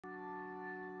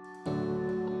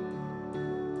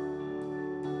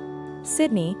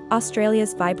Sydney,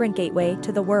 Australia's vibrant gateway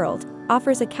to the world,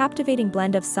 offers a captivating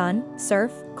blend of sun,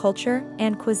 surf, culture,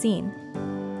 and cuisine.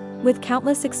 With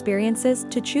countless experiences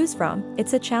to choose from,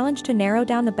 it's a challenge to narrow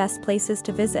down the best places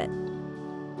to visit.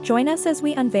 Join us as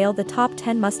we unveil the top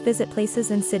 10 must-visit places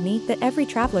in Sydney that every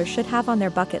traveler should have on their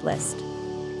bucket list.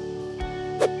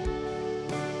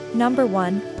 Number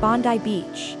 1. Bondi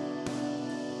Beach.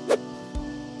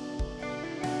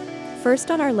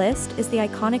 First on our list is the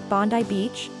iconic Bondi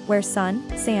Beach, where sun,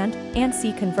 sand, and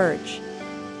sea converge.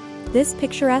 This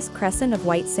picturesque crescent of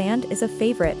white sand is a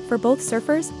favorite for both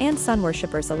surfers and sun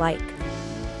worshippers alike.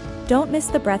 Don't miss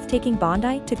the breathtaking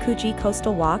Bondi to Coogee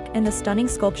Coastal Walk and the stunning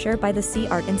sculpture by the sea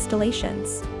art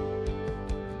installations.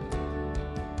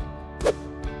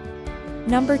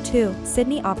 Number 2.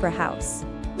 Sydney Opera House.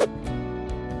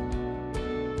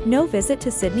 No visit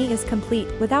to Sydney is complete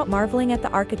without marveling at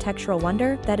the architectural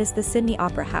wonder that is the Sydney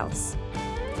Opera House.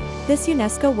 This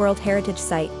UNESCO World Heritage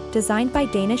Site, designed by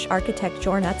Danish architect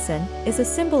Jørgen Utzon, is a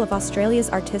symbol of Australia's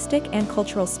artistic and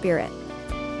cultural spirit.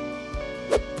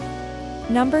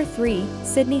 Number 3.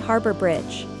 Sydney Harbour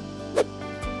Bridge.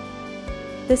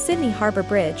 The Sydney Harbour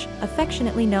Bridge,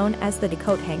 affectionately known as the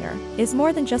Coat Hanger, is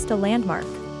more than just a landmark.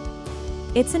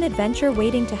 It's an adventure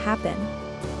waiting to happen.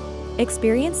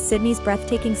 Experience Sydney's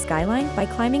breathtaking skyline by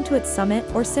climbing to its summit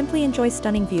or simply enjoy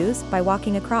stunning views by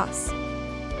walking across.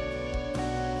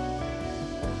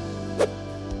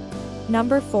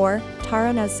 Number 4.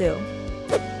 Taronga Zoo.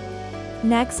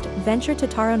 Next, venture to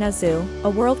Taronga Zoo, a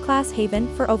world-class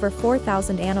haven for over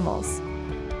 4,000 animals.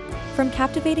 From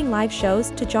captivating live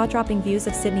shows to jaw-dropping views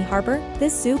of Sydney Harbour,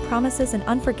 this zoo promises an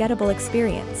unforgettable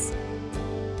experience.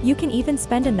 You can even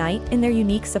spend a night in their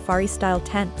unique safari-style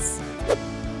tents.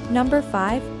 Number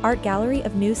 5. Art Gallery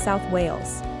of New South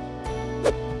Wales.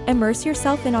 Immerse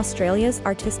yourself in Australia's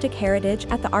artistic heritage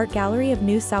at the Art Gallery of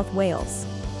New South Wales.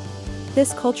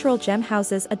 This cultural gem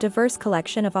houses a diverse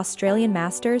collection of Australian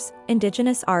masters,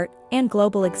 Indigenous art, and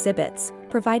global exhibits,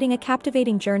 providing a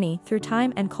captivating journey through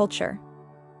time and culture.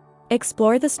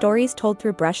 Explore the stories told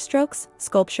through brushstrokes,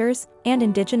 sculptures, and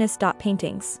Indigenous dot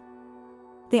paintings.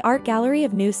 The Art Gallery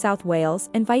of New South Wales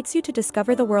invites you to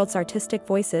discover the world's artistic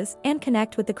voices and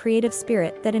connect with the creative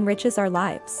spirit that enriches our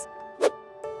lives.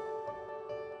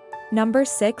 Number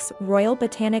 6. Royal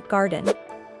Botanic Garden.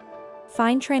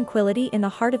 Find tranquility in the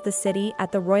heart of the city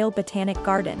at the Royal Botanic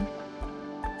Garden.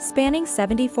 Spanning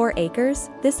 74 acres,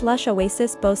 this lush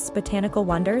oasis boasts botanical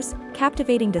wonders,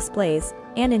 captivating displays,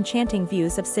 and enchanting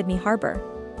views of Sydney Harbour.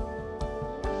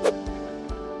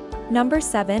 Number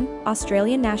 7.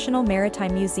 Australian National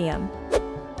Maritime Museum.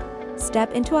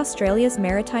 Step into Australia's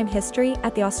maritime history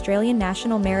at the Australian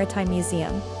National Maritime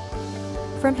Museum.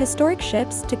 From historic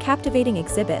ships to captivating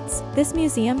exhibits, this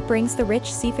museum brings the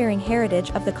rich seafaring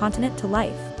heritage of the continent to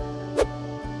life.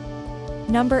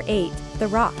 Number 8. The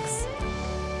Rocks.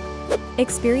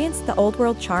 Experience the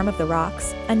old-world charm of the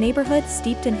Rocks, a neighbourhood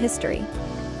steeped in history.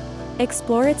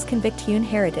 Explore its convict-hewn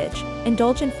heritage,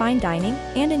 indulge in fine dining,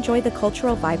 and enjoy the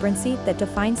cultural vibrancy that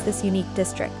defines this unique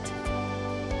district.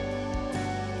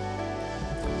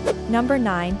 Number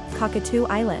 9. Cockatoo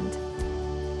Island.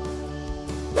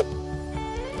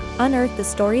 Unearth the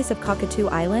stories of Cockatoo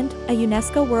Island, a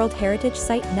UNESCO World Heritage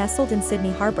Site nestled in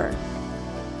Sydney Harbour.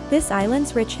 This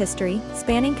island's rich history,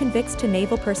 spanning convicts to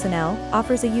naval personnel,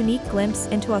 offers a unique glimpse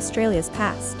into Australia's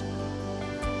past.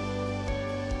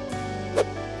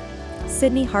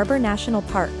 Sydney Harbour National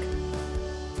Park.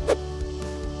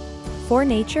 For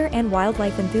nature and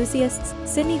wildlife enthusiasts,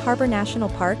 Sydney Harbour National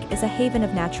Park is a haven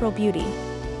of natural beauty.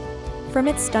 From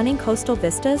its stunning coastal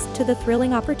vistas to the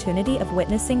thrilling opportunity of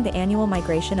witnessing the annual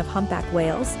migration of humpback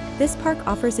whales, this park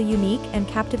offers a unique and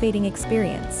captivating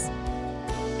experience.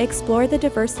 Explore the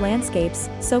diverse landscapes,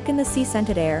 soak in the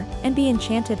sea-scented air, and be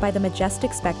enchanted by the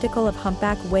majestic spectacle of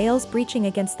humpback whales breaching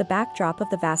against the backdrop of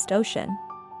the vast ocean.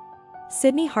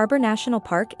 Sydney Harbour National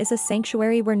Park is a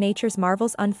sanctuary where nature's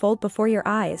marvels unfold before your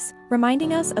eyes,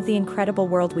 reminding us of the incredible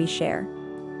world we share.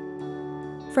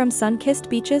 From sun-kissed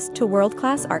beaches to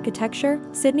world-class architecture,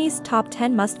 Sydney's top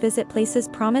 10 must-visit places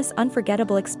promise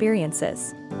unforgettable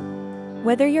experiences.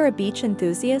 Whether you're a beach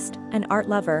enthusiast, an art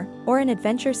lover, or an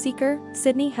adventure seeker,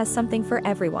 Sydney has something for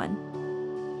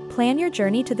everyone. Plan your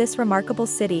journey to this remarkable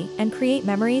city and create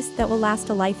memories that will last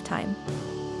a lifetime.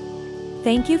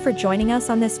 Thank you for joining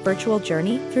us on this virtual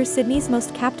journey through Sydney's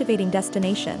most captivating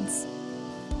destinations.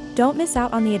 Don't miss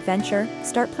out on the adventure,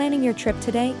 start planning your trip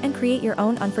today and create your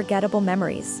own unforgettable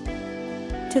memories.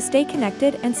 To stay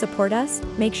connected and support us,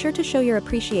 make sure to show your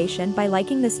appreciation by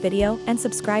liking this video and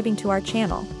subscribing to our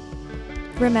channel.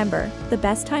 Remember, the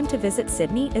best time to visit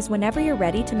Sydney is whenever you're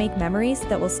ready to make memories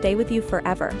that will stay with you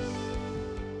forever.